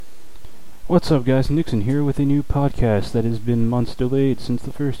What's up, guys? Nixon here with a new podcast that has been months delayed since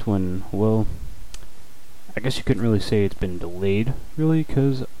the first one. Well, I guess you couldn't really say it's been delayed, really,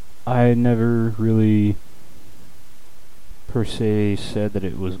 because I never really, per se, said that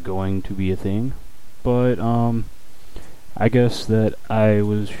it was going to be a thing. But, I guess that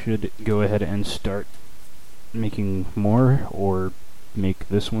should go ahead and start making more, or make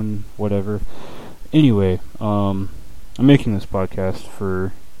this one, whatever. Anyway, I'm making this podcast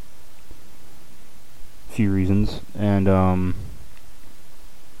for few reasons, and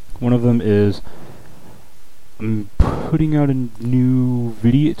one of them is I'm putting out a new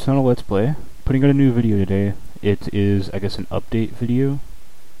video. It's not a let's play. Putting out a new video today. It is, I guess, an update video.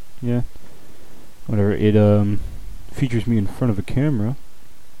 Yeah, whatever. It features me in front of a camera.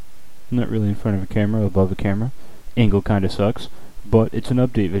 Not really in front of a camera, above a camera. Angle kind of sucks, but it's an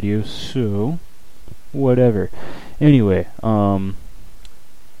update video, so whatever. Anyway,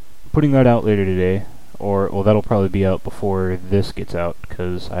 putting that out later today. Well, that'll probably be out before this gets out,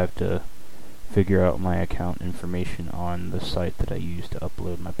 because I have to figure out my account information on the site that I use to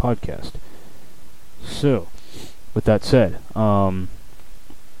upload my podcast. So, with that said, many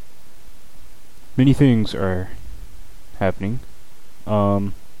things are happening.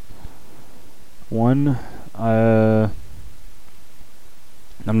 One, I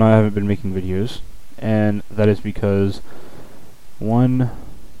haven't been making videos, and that is because, one,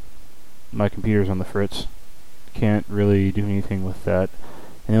 my computer's on the fritz. Can't really do anything with that.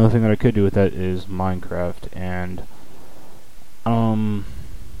 And the only thing that I could do with that is Minecraft, and I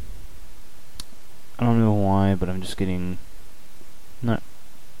don't know why, but I'm just getting not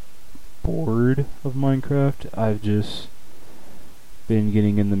bored of Minecraft. I've just been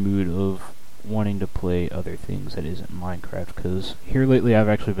getting in the mood of wanting to play other things that isn't Minecraft, because here lately I've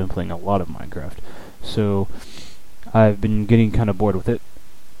actually been playing a lot of Minecraft. So I've been getting kind of bored with it.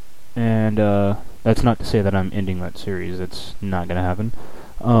 And that's not to say that I'm ending that series. It's not going to happen.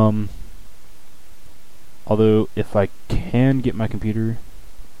 Although, if I can get my computer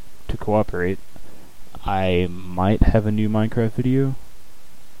to cooperate, I might have a new Minecraft video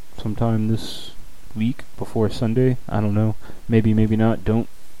sometime this week before Sunday. I don't know. Maybe, maybe not. Don't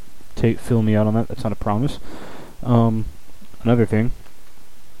fill me out on that. That's not a promise. Another thing,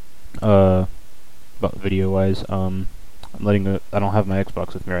 about video-wise, I don't have my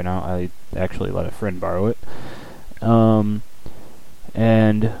Xbox with me right now. I actually let a friend borrow it. And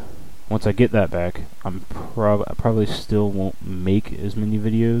once I get that back, I probably still won't make as many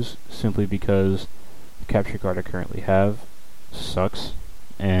videos, simply because the capture card I currently have sucks,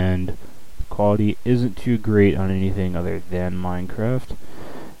 and the quality isn't too great on anything other than Minecraft.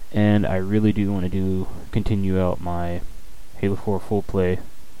 And I really do want to continue out my Halo 4 full play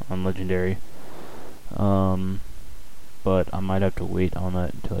on Legendary. But I might have to wait on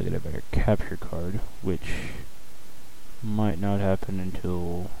that until I get a better capture card, which might not happen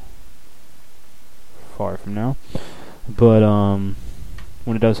until far from now. But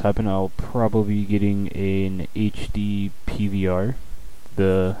when it does happen, I'll probably be getting an HD PVR,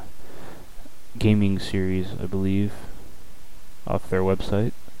 the gaming series, I believe, off their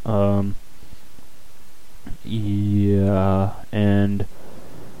website. Yeah, and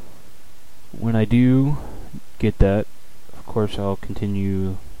when I do get that, of course, I'll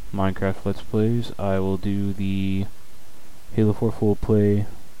continue Minecraft Let's Plays. I will do the Halo 4 full play.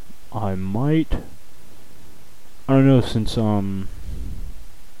 I don't know, since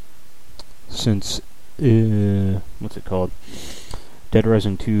what's it called? Dead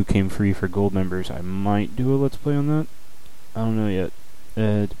Rising 2 came free for gold members. I might do a Let's Play on that. I don't know yet.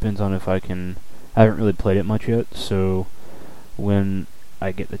 It depends on if I can. I haven't really played it much yet, so when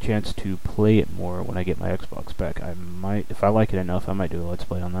I get the chance to play it more when I get my Xbox back, I might, if I like it enough, I might do a Let's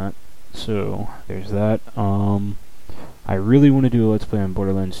Play on that. So, there's that. I really want to do a Let's Play on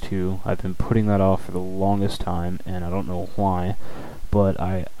Borderlands 2. I've been putting that off for the longest time, and I don't know why, but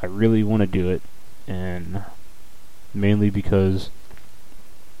I really want to do it, and mainly because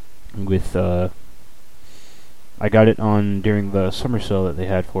with, I got it on during the summer sale that they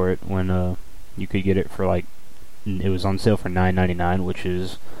had for it, when, you could get it for, like, it was on sale for $9.99, which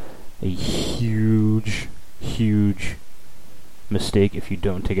is a huge, huge mistake if you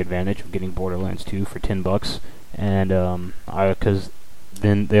don't take advantage of getting Borderlands 2 for $10. And because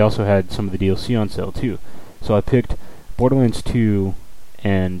then they also had some of the DLC on sale too. So I picked Borderlands 2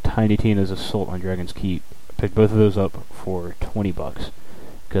 and Tiny Tina's Assault on Dragon's Keep. I picked both of those up for $20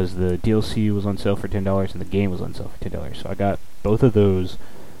 because the DLC was on sale for $10 and the game was on sale for $10. So I got both of those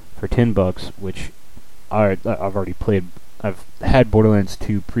for $10, which I've already played. I've had Borderlands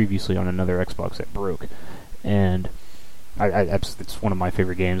 2 previously on another Xbox that broke, and it's one of my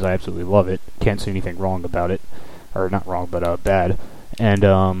favorite games. I absolutely love it. Can't say anything wrong about it, or not wrong, but bad. And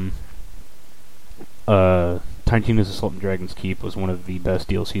Tiny Tina's Assault and Dragon's Keep was one of the best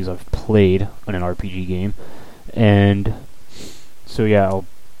DLCs I've played on an RPG game, and so yeah, I'll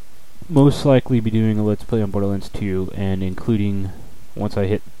most likely be doing a Let's Play on Borderlands 2, and including, once I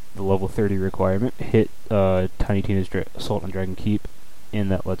hit the level 30 requirement, hit Tiny Tina's Assault on Dragon Keep in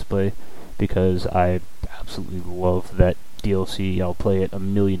that Let's Play, because I absolutely love that DLC. I'll play it a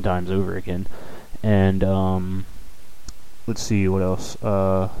million times over again. And let's see what else.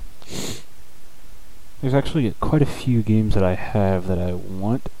 There's actually quite a few games that I have that I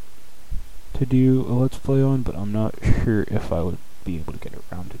want to do a Let's Play on, but I'm not sure if I would be able to get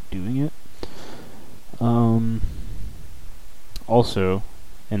around to doing it. Also,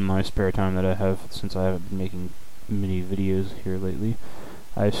 in my spare time that I have, since I haven't been making many videos here lately,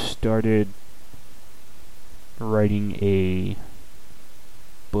 I started writing a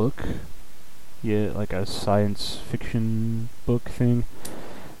book, like a science fiction book thing.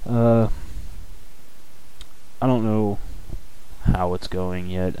 I don't know how it's going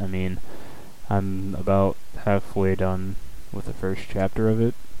yet. I mean, I'm about halfway done with the first chapter of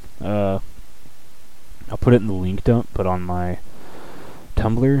it. I'll put it in the link dump, but on my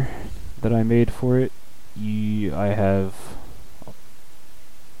Tumblr that I made for it, I have...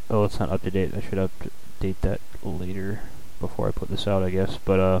 Oh, it's not up to date. I should update that later before I put this out, I guess.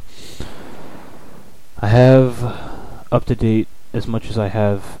 But I have up to date as much as I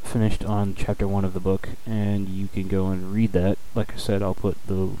have finished on chapter 1 of the book, and you can go and read that. Like I said, I'll put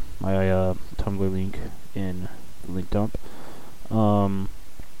my Tumblr link in the link dump.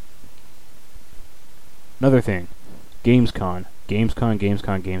 Another thing, Gamescom.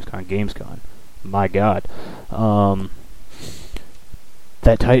 My God.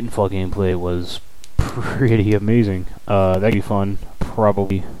 That Titanfall gameplay was pretty amazing. That'd be fun.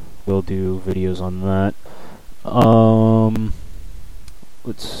 Probably will do videos on that.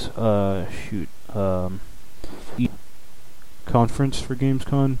 Let's shoot. Conference for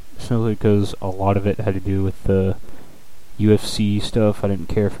Gamescom, simply because a lot of it had to do with the UFC stuff. I didn't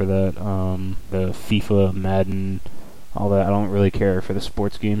care for that. The FIFA, Madden, all that. I don't really care for the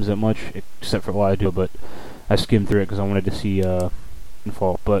sports games that much, except for what I do, but I skimmed through it because I wanted to see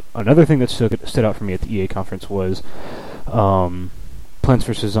Fall. But another thing that stood out for me at the EA conference was Plants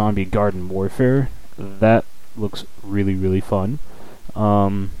vs. Zombie Garden Warfare. That looks really, really fun.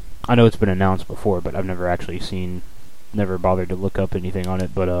 I know it's been announced before, but I've never actually never bothered to look up anything on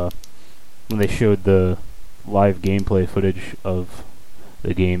it. But when they showed the live gameplay footage of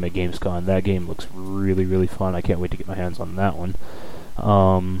the game at Gamescom, that game looks really, really fun. I can't wait to get my hands on that one.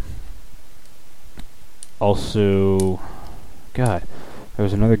 Also, God, there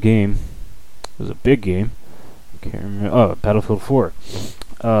was another game. It was a big game. I can't remember. Oh, Battlefield 4.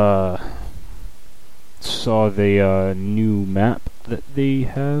 Saw the new map that they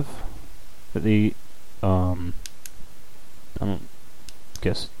have. That they, I don't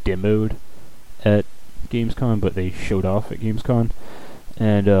guess, demoed at Gamescom, but they showed off at Gamescom.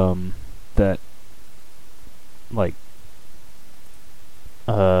 And that, like,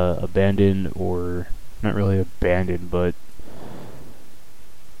 abandoned, or not really abandoned, but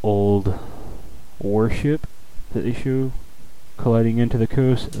old warship that they show colliding into the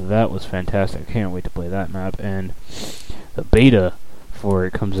coast, that was fantastic. I can't wait to play that map. And the beta for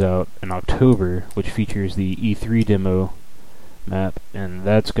it comes out in October, which features the E3 demo map, and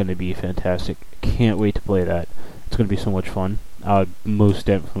that's going to be fantastic. Can't wait to play that. It's going to be so much fun. I most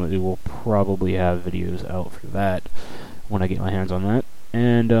definitely will probably have videos out for that when I get my hands on that.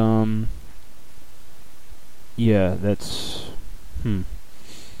 And yeah, that's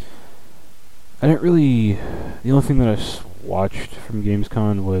I didn't really... The only thing that I watched from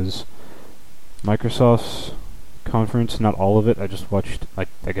Gamescom was Microsoft's conference. Not all of it. I just watched, I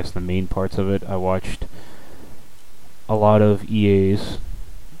guess, the main parts of it. I watched a lot of EA's.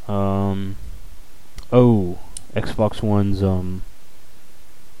 Xbox One's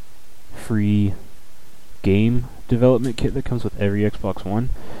free game development kit that comes with every Xbox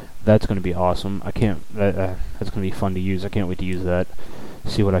One. That's going to be awesome. That's going to be fun to use. I can't wait to use that.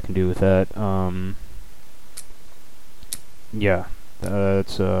 See what I can do with that. Yeah,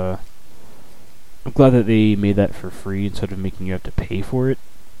 that's I'm glad that they made that for free instead of making you have to pay for it,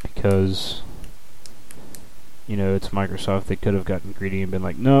 because you know, it's Microsoft. They could have gotten greedy and been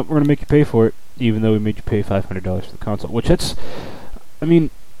like, no, we're gonna make you pay for it, even though we made you pay $500 for the console. Which I mean,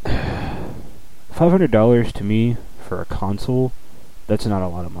 $500 to me for a console, that's not a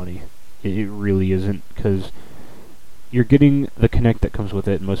lot of money. It really isn't, because you're getting the Kinect that comes with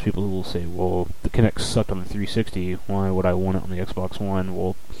it, and most people will say, well, the Kinect sucked on the 360, why would I want it on the Xbox One?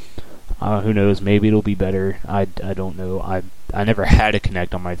 Well, who knows, maybe it'll be better. I don't know. I never had a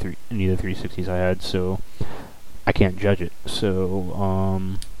Kinect on any of the 360s I had, so I can't judge it.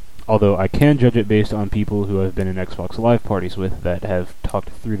 So, although I can judge it based on people who I've been in Xbox Live parties with that have talked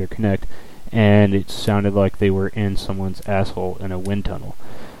through their Kinect, and it sounded like they were in someone's asshole in a wind tunnel.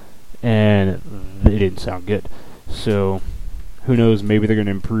 And it didn't sound good. So, who knows, maybe they're going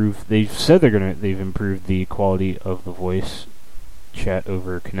to improve. They've said they've improved the quality of the voice chat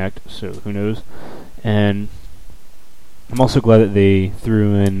over Kinect, so who knows. And I'm also glad that they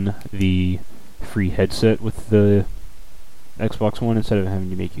threw in the free headset with the Xbox One instead of having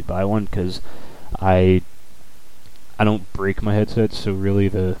to make you buy one, because I don't break my headsets, so really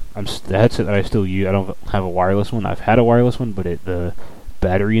the headset that I still use, I don't have a wireless one. I've had a wireless one, but the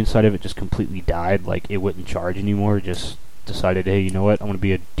battery inside of it just completely died. Like, it wouldn't charge anymore. Just decided, hey, you know what? I'm going to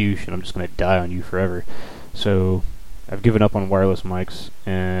be a douche and I'm just going to die on you forever. So I've given up on wireless mics,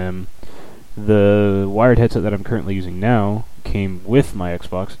 and the wired headset that I'm currently using now came with my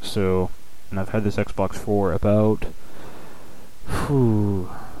Xbox. So, and I've had this Xbox for about,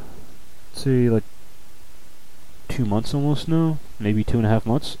 say like 2 months almost now, maybe 2.5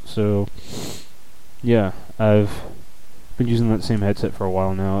 months. So yeah, I've been using that same headset for a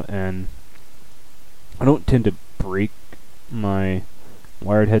while now, and I don't tend to break my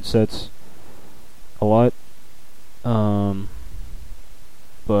wired headsets a lot.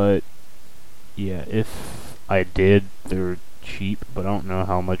 But yeah, if I did, they're cheap, but I don't know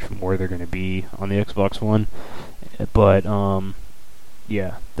how much more they're going to be on the Xbox One. But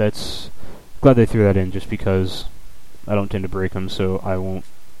yeah, that's glad they threw that in, just because I don't tend to break them, so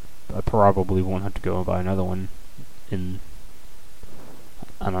I probably won't have to go and buy another one in,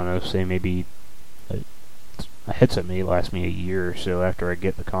 I don't know, say maybe a headset may last me a year or so after I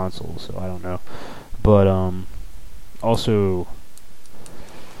get the console, so I don't know. But also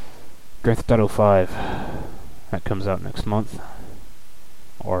Grand Theft Auto 5, that comes out next month,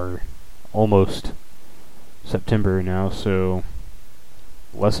 or almost September now, so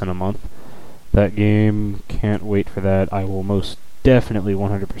less than a month. That game, can't wait for that. I will most definitely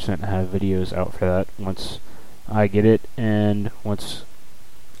 100% have videos out for that once I get it, and once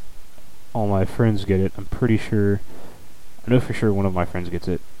all my friends get it. I'm pretty sure, I know for sure one of my friends gets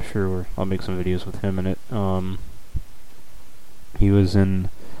it. Sure, I'll make some videos with him in it. He was in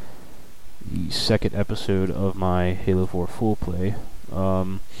the second episode of my Halo 4 full play.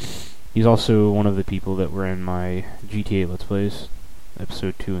 He's also one of the people that were in my GTA Let's Plays,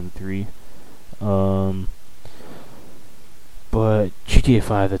 episode 2 and 3. But GTA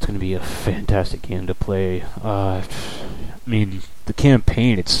 5, that's going to be a fantastic game to play. I mean, the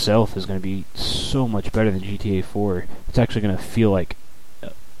campaign itself is going to be so much better than GTA 4. It's actually going to feel like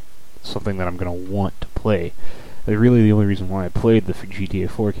something that I'm going to want to play. Really, the only reason why I played the GTA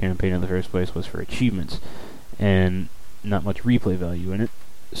 4 campaign in the first place was for achievements, and not much replay value in it.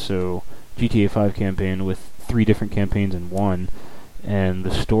 So, GTA 5 campaign with 3 different campaigns in one, and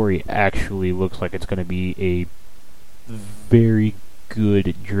the story actually looks like it's going to be a very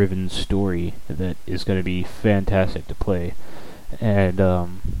good driven story that is going to be fantastic to play. And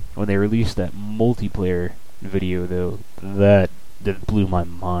when they released that multiplayer video, though, that blew my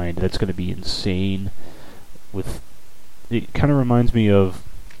mind. That's going to be insane. It kind of reminds me of,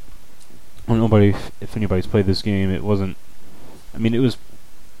 I don't know if anybody's played this game. It wasn't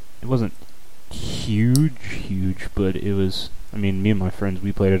huge, but it was. I mean, me and my friends,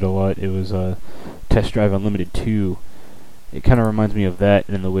 we played it a lot. It was Test Drive Unlimited 2. It kind of reminds me of that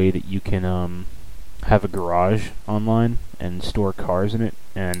in the way that you can have a garage online and store cars in it,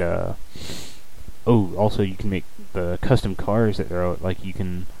 and also you can make the custom cars that they're like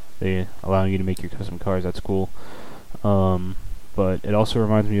they allow you to make your custom cars. That's cool. But it also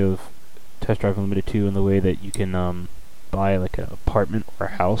reminds me of Test Drive Unlimited 2 in the way that you can buy like an apartment or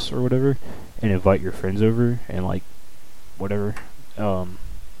a house or whatever and invite your friends over and like whatever. That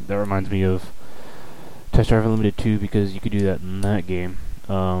reminds me of Test Drive Unlimited 2 because you could do that in that game.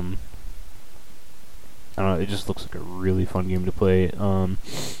 I don't know, it just looks like a really fun game to play. I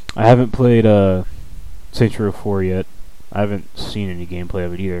haven't played Saints Row 4 yet. I haven't seen any gameplay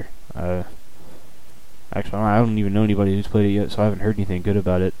of it either. Actually, I don't even know anybody who's played it yet, so I haven't heard anything good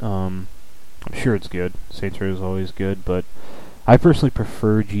about it. I'm sure it's good. Saints Row is always good, but I personally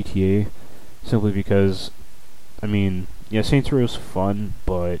prefer GTA simply because, I mean, yeah, Saints Row is fun,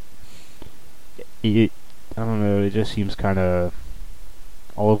 but I don't know, it just seems kind of,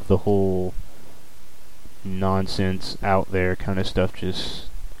 all of the whole nonsense out there kind of stuff just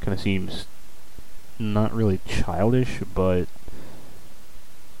kind of seems not really childish, but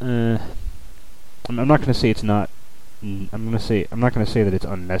I'm not gonna say it's not. I'm not gonna say that it's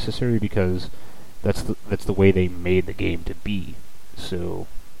unnecessary, because that's the way they made the game to be. So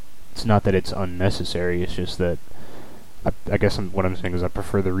it's not that it's unnecessary. It's just that I guess what I'm saying is I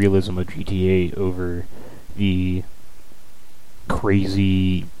prefer the realism of GTA over the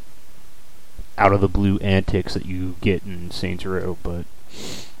crazy out of the blue antics that you get in Saints Row. But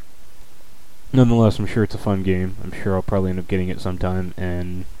nonetheless, I'm sure it's a fun game. I'm sure I'll probably end up getting it sometime,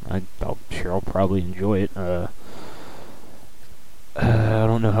 and I'm sure I'll probably enjoy it. I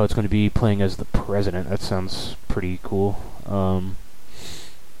don't know how it's going to be playing as the president. That sounds pretty cool.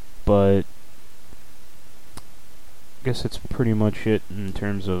 But I guess that's pretty much it in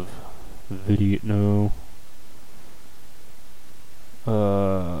terms of video. No.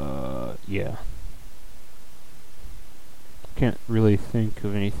 Yeah. Can't really think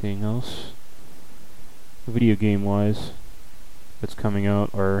of anything else video game wise that's coming out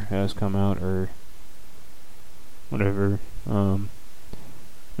or has come out or whatever. I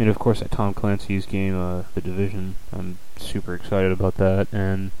mean, of course, that Tom Clancy's game, The Division, I'm super excited about that,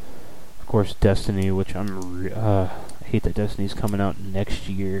 and of course Destiny, which I hate that Destiny's coming out next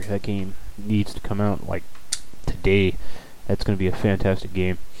year. That game needs to come out like today. That's going to be a fantastic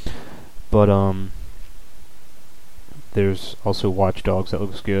game. But there's also Watch Dogs that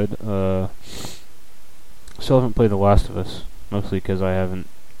looks good. Still haven't played The Last of Us, mostly because I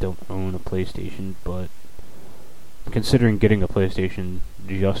don't own a PlayStation, but I'm considering getting a PlayStation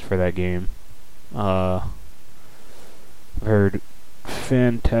just for that game. I've heard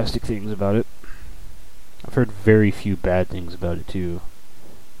fantastic things about it. I've heard very few bad things about it too.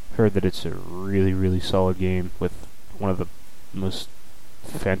 I've heard that it's a really, really solid game with one of the most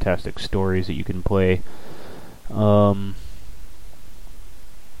fantastic stories that you can play.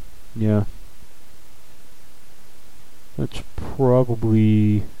 Yeah. That's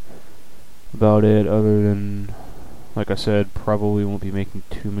probably about it, other than, like I said, probably won't be making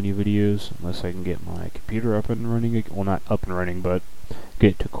too many videos unless I can get my computer up and running. Well, not up and running, but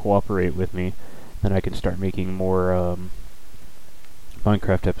get it to cooperate with me. Then I can start making more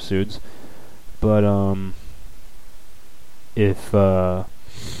Minecraft episodes. But if I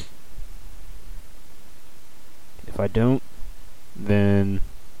don't, then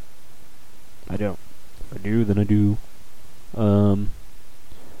I don't. If I do, then I do. I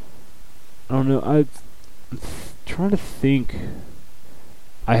don't know. I'm trying to think.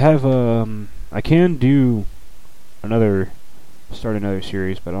 I have I can start another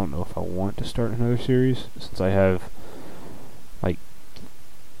series, but I don't know if I want to start another series, since I have like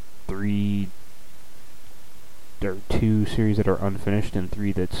 3 or 2 series that are unfinished and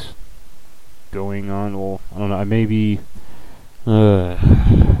 3 that's going on. Well, I don't know. I may be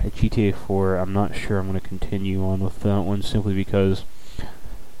at GTA 4. I'm not sure I'm going to continue on with that one, simply because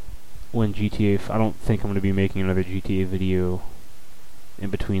when I don't think I'm going to be making another GTA video in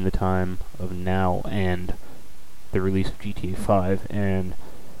between the time of now and the release of GTA 5, and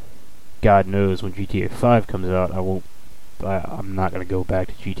God knows when GTA 5 comes out, I'm not going to go back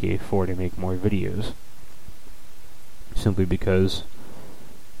to GTA 4 to make more videos, simply because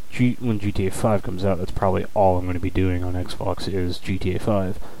when GTA 5 comes out, that's probably all I'm going to be doing on Xbox is GTA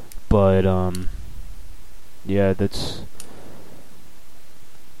 5. But yeah, that's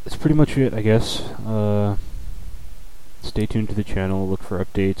pretty much it, I guess. Stay tuned to the channel, look for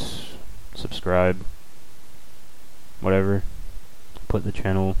updates, subscribe, whatever. Put the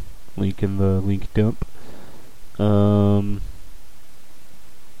channel link in the link dump.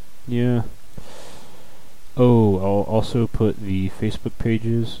 Yeah. Oh, I'll also put the Facebook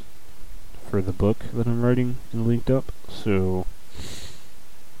pages for the book that I'm writing in the link dump, so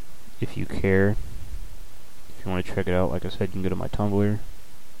if you care, if you want to check it out, like I said, you can go to my Tumblr,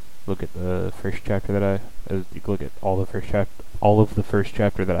 look at the first chapter you can look at all of the first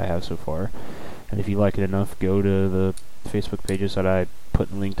chapter that I have so far, and if you like it enough, go to the Facebook pages that I put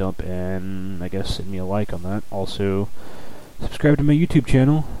in the link dump, and I guess send me a like on that. Also, subscribe to my YouTube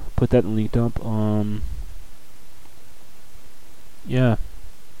channel, put that in the link dump. Yeah, I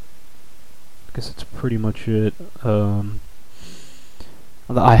guess that's pretty much it. I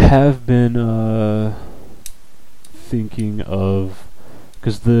have been thinking of,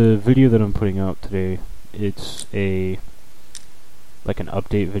 because the video that I'm putting out today, it's like an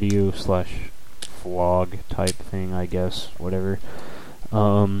update video / vlog type thing, I guess, whatever.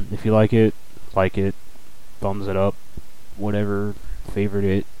 If you like it, thumbs it up, whatever, favorite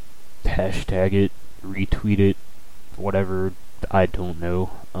it, hashtag it, retweet it, whatever, I don't know.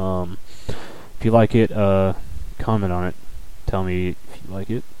 If you like it, comment on it, tell me if you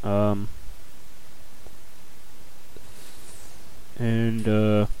like it. and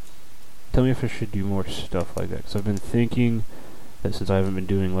tell me if I should do more stuff like that, because I've been thinking that since I haven't been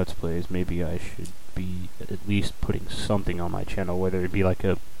doing Let's Plays, maybe I should be at least putting something on my channel, whether it be like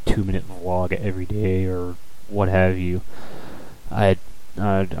a 2-minute vlog every day or what have you. I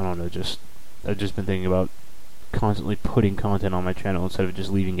don't know, I've just been thinking about constantly putting content on my channel instead of just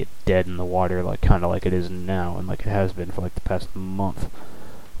leaving it dead in the water, like kind of like it is now, and like it has been for like the past month.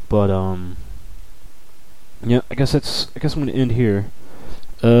 But yeah, I guess I'm gonna end here.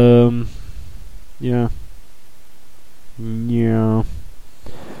 Yeah. Yeah.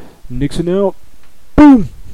 Nixon out. Boom!